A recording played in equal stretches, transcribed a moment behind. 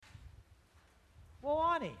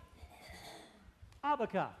Wani,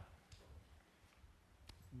 Abaka,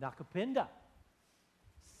 Nakapinda,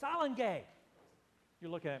 Salangay.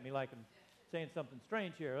 You're looking at me like I'm saying something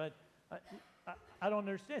strange here. I don't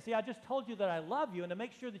understand. See, I just told you that I love you, and to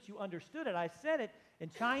make sure that you understood it, I said it in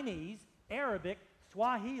Chinese, Arabic,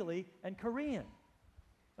 Swahili, and Korean.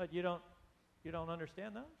 But you don't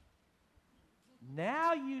understand those?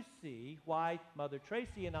 Now you see why Mother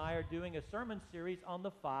Tracy and I are doing a sermon series on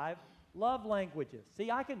the 5 love languages.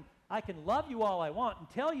 See, I can love you all I want and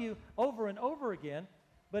tell you over and over again,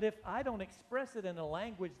 but if I don't express it in a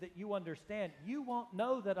language that you understand, you won't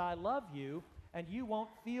know that I love you, and you won't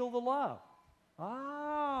feel the love.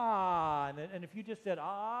 And if you just said,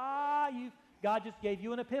 God just gave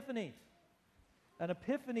you an epiphany. An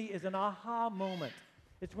epiphany is an aha moment.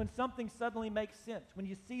 It's when something suddenly makes sense, when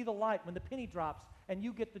you see the light, when the penny drops, and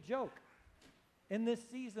you get the joke. In this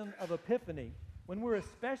season of Epiphany, when we're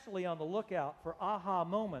especially on the lookout for aha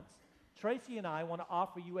moments, Tracy and I want to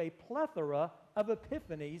offer you a plethora of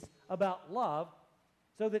epiphanies about love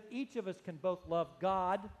so that each of us can both love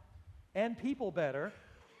God and people better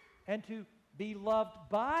and to be loved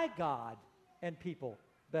by God and people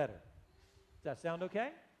better. Does that sound okay?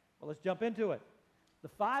 Well, let's jump into it. The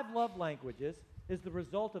 5 love languages is the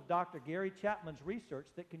result of Dr. Gary Chapman's research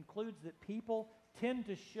that concludes that people tend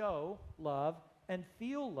to show love and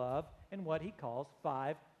feel love in what he calls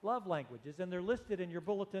 5 love languages. And they're listed in your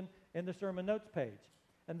bulletin in the sermon notes page.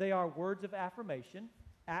 And they are words of affirmation,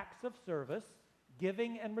 acts of service,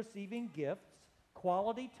 giving and receiving gifts,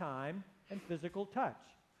 quality time, and physical touch.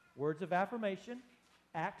 Words of affirmation,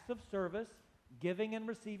 acts of service, giving and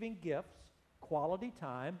receiving gifts, quality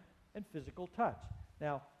time, and physical touch.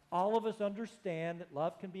 Now, all of us understand that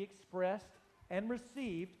love can be expressed and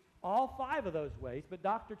received all 5 of those ways, but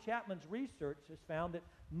Dr. Chapman's research has found that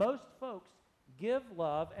most folks give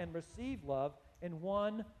love and receive love in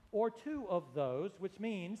 1 or 2 of those, which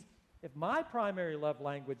means if my primary love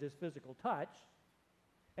language is physical touch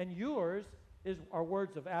and yours are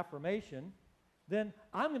words of affirmation, then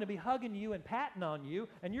I'm going to be hugging you and patting on you,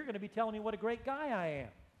 and you're going to be telling me what a great guy I am.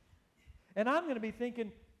 And I'm going to be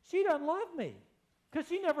thinking, she doesn't love me because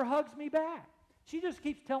she never hugs me back. She just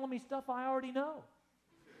keeps telling me stuff I already know.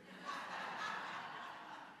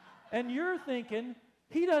 And you're thinking,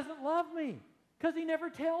 he doesn't love me because he never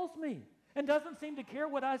tells me and doesn't seem to care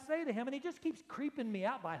what I say to him, and he just keeps creeping me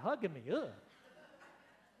out by hugging me. Ugh.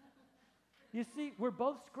 You see, we're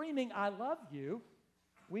both screaming, I love you,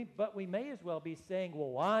 but we may as well be saying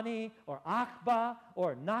Wawani or Akba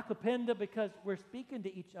or Nakapinda because we're speaking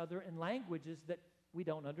to each other in languages that we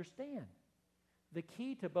don't understand. The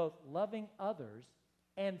key to both loving others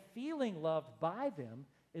and feeling loved by them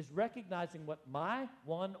is recognizing what my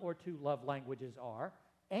 1 or 2 love languages are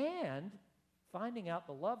and finding out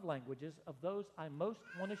the love languages of those I most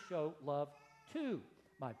want to show love to.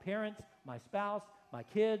 My parents, my spouse, my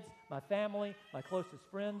kids, my family, my closest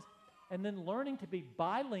friends, and then learning to be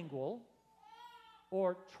bilingual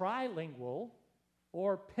or trilingual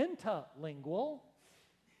or pentalingual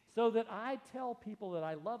so that I tell people that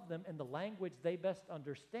I love them in the language they best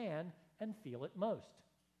understand and feel it most.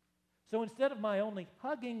 So instead of my only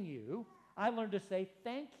hugging you, I learned to say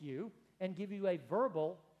thank you and give you a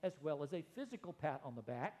verbal as well as a physical pat on the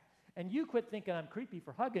back, and you quit thinking I'm creepy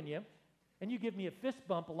for hugging you, and you give me a fist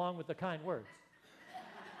bump along with the kind words.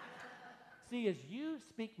 See, as you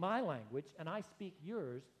speak my language and I speak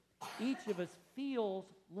yours, each of us feels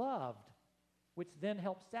loved, which then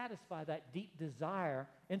helps satisfy that deep desire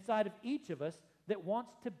inside of each of us that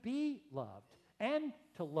wants to be loved and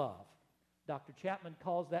to love. Dr. Chapman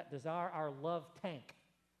calls that desire our love tank.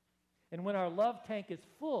 And when our love tank is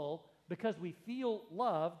full because we feel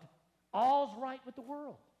loved, all's right with the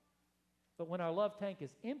world. But when our love tank is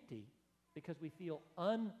empty because we feel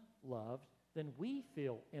unloved, then we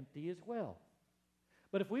feel empty as well.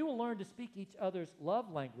 But if we will learn to speak each other's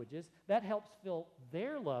love languages, that helps fill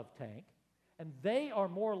their love tank, and they are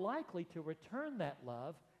more likely to return that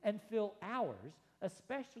love and fill ours,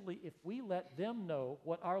 especially if we let them know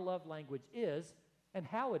what our love language is and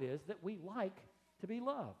how it is that we like to be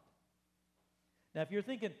loved. Now, if you're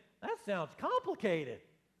thinking, that sounds complicated,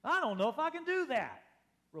 I don't know if I can do that,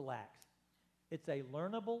 relax. It's a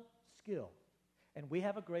learnable skill. And we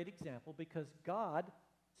have a great example because God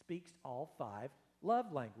speaks all 5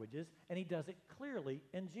 love languages, and he does it clearly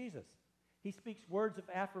in Jesus. He speaks words of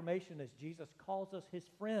affirmation as Jesus calls us his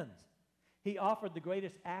friends. He offered the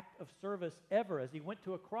greatest act of service ever as he went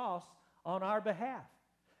to a cross on our behalf.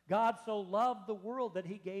 God so loved the world that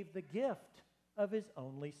he gave the gift of his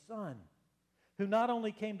only Son, who not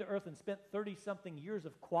only came to earth and spent 30-something years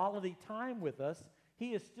of quality time with us,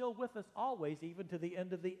 He is still with us always, even to the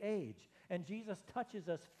end of the age. And Jesus touches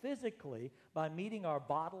us physically by meeting our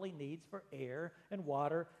bodily needs for air and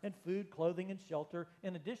water and food, clothing, and shelter,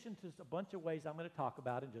 in addition to a bunch of ways I'm going to talk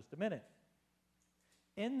about in just a minute.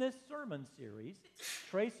 In this sermon series,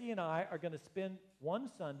 Tracy and I are going to spend one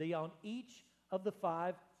Sunday on each of the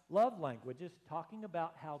 5 love languages, talking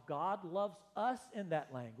about how God loves us in that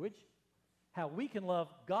language, how we can love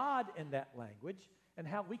God in that language, and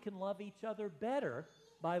how we can love each other better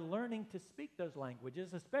by learning to speak those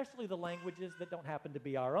languages, especially the languages that don't happen to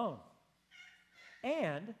be our own.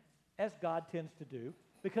 And, as God tends to do,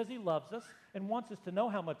 because He loves us and wants us to know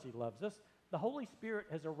how much He loves us, the Holy Spirit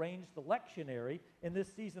has arranged the lectionary in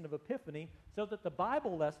this season of Epiphany so that the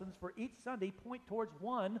Bible lessons for each Sunday point towards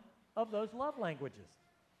one of those love languages.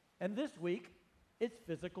 And this week, it's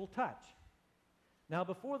physical touch. Now,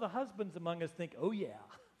 before the husbands among us think, oh yeah,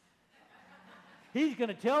 he's going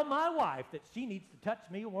to tell my wife that she needs to touch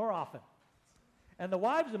me more often. And the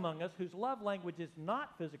wives among us whose love language is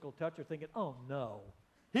not physical touch are thinking, oh no,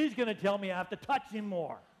 he's going to tell me I have to touch him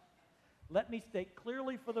more. Let me state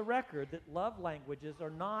clearly for the record that love languages are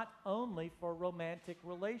not only for romantic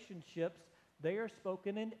relationships. They are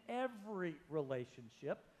spoken in every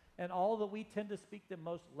relationship. And although we tend to speak them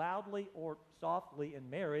most loudly or softly in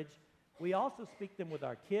marriage, we also speak them with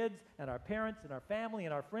our kids and our parents and our family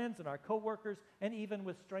and our friends and our coworkers and even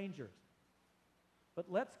with strangers. But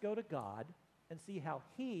let's go to God and see how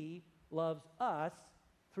He loves us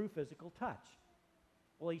through physical touch.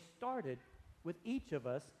 Well, He started with each of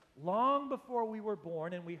us long before we were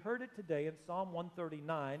born, and we heard it today in Psalm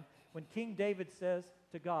 139 when King David says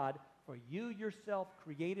to God, "For you yourself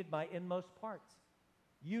created my inmost parts.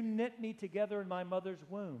 You knit me together in my mother's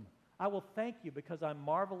womb. I will thank you because I'm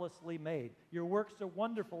marvelously made. Your works are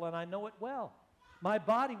wonderful, and I know it well. My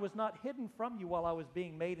body was not hidden from you while I was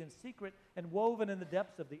being made in secret and woven in the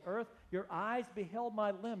depths of the earth. Your eyes beheld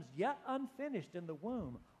my limbs, yet unfinished in the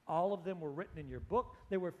womb. All of them were written in your book.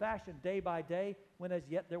 They were fashioned day by day, when as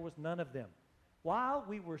yet there was none of them. While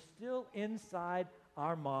we were still inside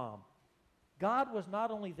our mom, God was not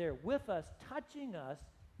only there with us, touching us,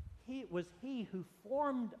 it was He who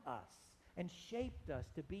formed us and shaped us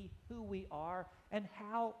to be who we are and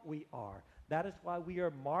how we are. That is why we are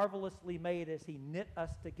marvelously made as He knit us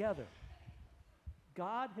together.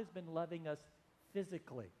 God has been loving us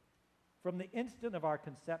physically from the instant of our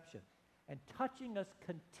conception and touching us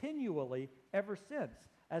continually ever since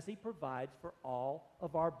as He provides for all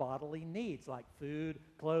of our bodily needs like food,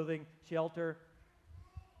 clothing, shelter.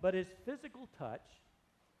 But His physical touch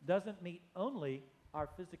doesn't meet only our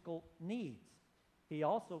physical needs. He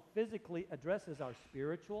also physically addresses our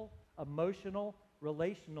spiritual, emotional,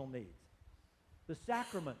 relational needs. The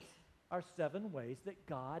sacraments are 7 ways that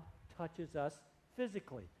God touches us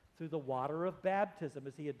physically. Through the water of baptism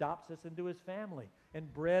as He adopts us into His family,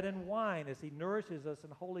 and bread and wine as He nourishes us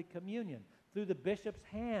in Holy Communion. Through the bishop's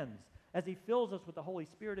hands as he fills us with the Holy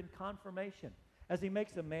Spirit in confirmation. As He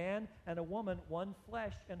makes a man and a woman one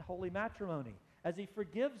flesh in holy matrimony. As He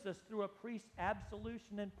forgives us through a priest's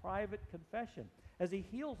absolution and private confession, as He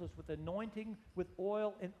heals us with anointing, with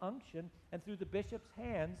oil and unction, and through the bishop's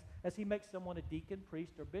hands, as He makes someone a deacon,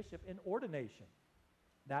 priest, or bishop in ordination.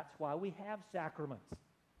 That's why we have sacraments.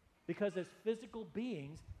 Because as physical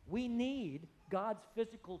beings, we need God's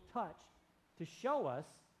physical touch to show us,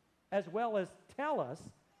 as well as tell us,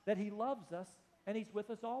 that He loves us and He's with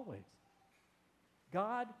us always.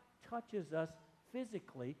 God touches us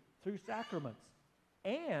physically through sacraments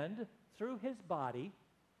and through His body,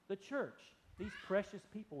 the church, these precious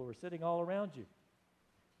people who are sitting all around you.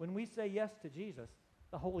 When we say yes to Jesus,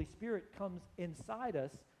 the Holy Spirit comes inside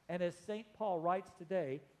us, and as St. Paul writes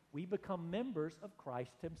today, we become members of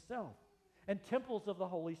Christ Himself and temples of the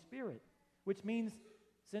Holy Spirit, which means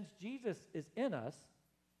since Jesus is in us,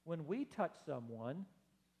 when we touch someone,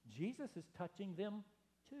 Jesus is touching them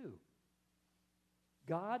too.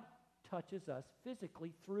 God touches us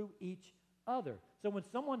physically through each other. So when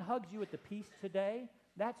someone hugs you at the peace today,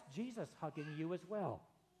 that's Jesus hugging you as well.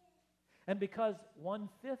 And because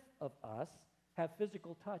 1/5 of us have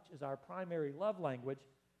physical touch as our primary love language,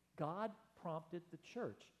 God prompted the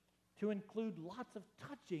church to include lots of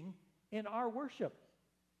touching in our worship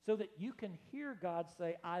so that you can hear God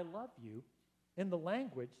say, I love you, in the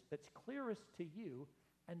language that's clearest to you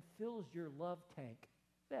and fills your love tank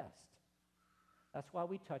best. That's why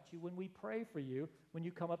we touch you when we pray for you, when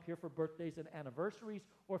you come up here for birthdays and anniversaries,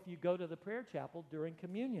 or if you go to the prayer chapel during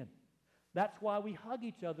communion. That's why we hug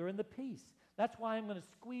each other in the peace. That's why I'm going to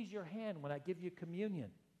squeeze your hand when I give you communion.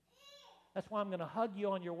 That's why I'm going to hug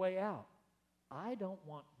you on your way out. I don't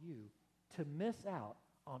want you to miss out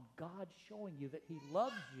on God showing you that he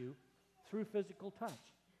loves you through physical touch,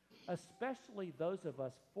 especially those of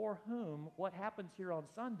us for whom what happens here on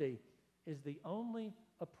Sunday is the only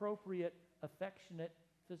appropriate, affectionate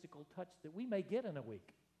physical touch that we may get in a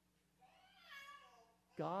week.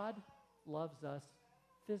 God loves us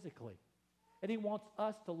physically, and he wants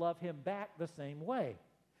us to love him back the same way.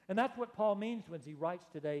 And that's what Paul means when he writes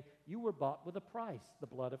today, you were bought with a price, the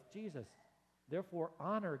blood of Jesus. Therefore,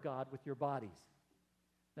 honor God with your bodies.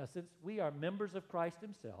 Now, since we are members of Christ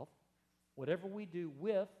himself, whatever we do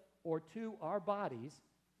with or to our bodies,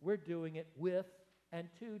 we're doing it with and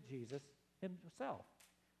to Jesus himself.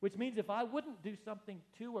 Which means if I wouldn't do something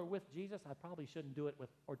to or with Jesus, I probably shouldn't do it with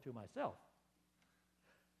or to myself.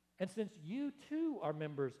 And since you too are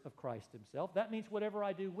members of Christ himself, that means whatever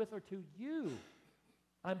I do with or to you,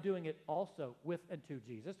 I'm doing it also with and to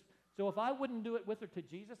Jesus. So if I wouldn't do it with or to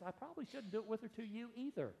Jesus, I probably shouldn't do it with or to you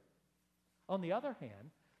either. On the other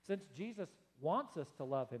hand, since Jesus wants us to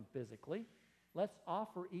love him physically, let's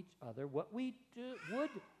offer each other what we would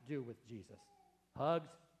do with Jesus.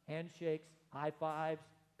 Hugs, handshakes, high fives,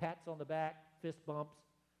 pats on the back, fist bumps,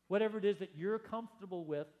 whatever it is that you're comfortable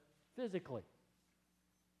with physically.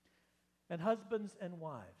 And husbands and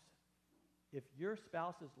wives, if your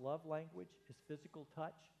spouse's love language is physical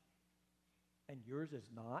touch and yours is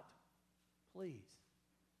not, please,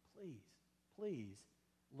 please, please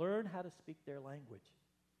learn how to speak their language.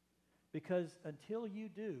 Because until you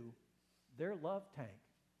do, their love tank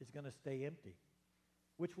is going to stay empty,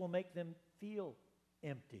 which will make them feel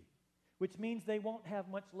empty, which means they won't have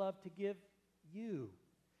much love to give you,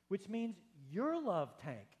 which means your love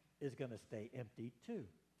tank is going to stay empty too.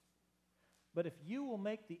 But if you will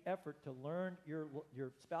make the effort to learn your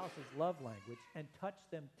spouse's love language and touch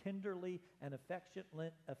them tenderly and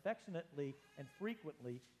affectionately and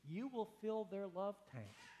frequently, you will fill their love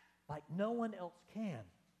tank like no one else can.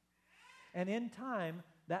 And in time,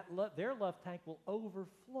 their love tank will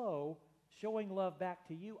overflow, showing love back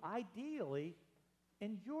to you, ideally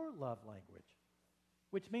in your love language.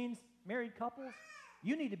 Which means, married couples,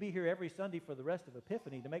 you need to be here every Sunday for the rest of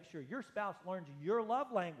Epiphany to make sure your spouse learns your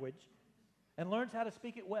love language and learns how to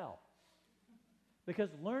speak it well. Because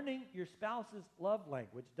learning your spouse's love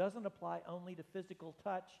language doesn't apply only to physical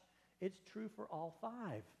touch. It's true for all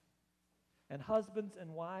five. And husbands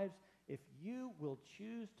and wives, if you will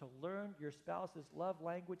choose to learn your spouse's love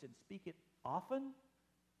language and speak it often,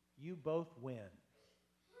 you both win.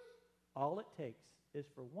 All it takes is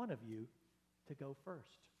for one of you to go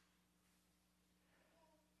first.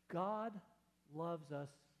 God loves us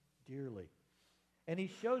dearly. And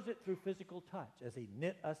he shows it through physical touch, as he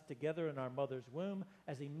knit us together in our mother's womb,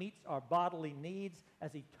 as he meets our bodily needs,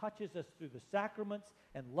 as he touches us through the sacraments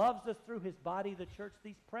and loves us through his body, the church,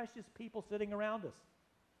 these precious people sitting around us.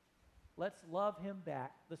 Let's love him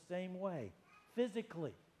back the same way,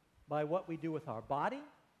 physically, by what we do with our body,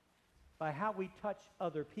 by how we touch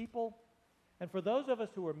other people, and for those of us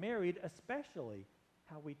who are married, especially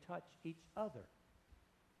how we touch each other.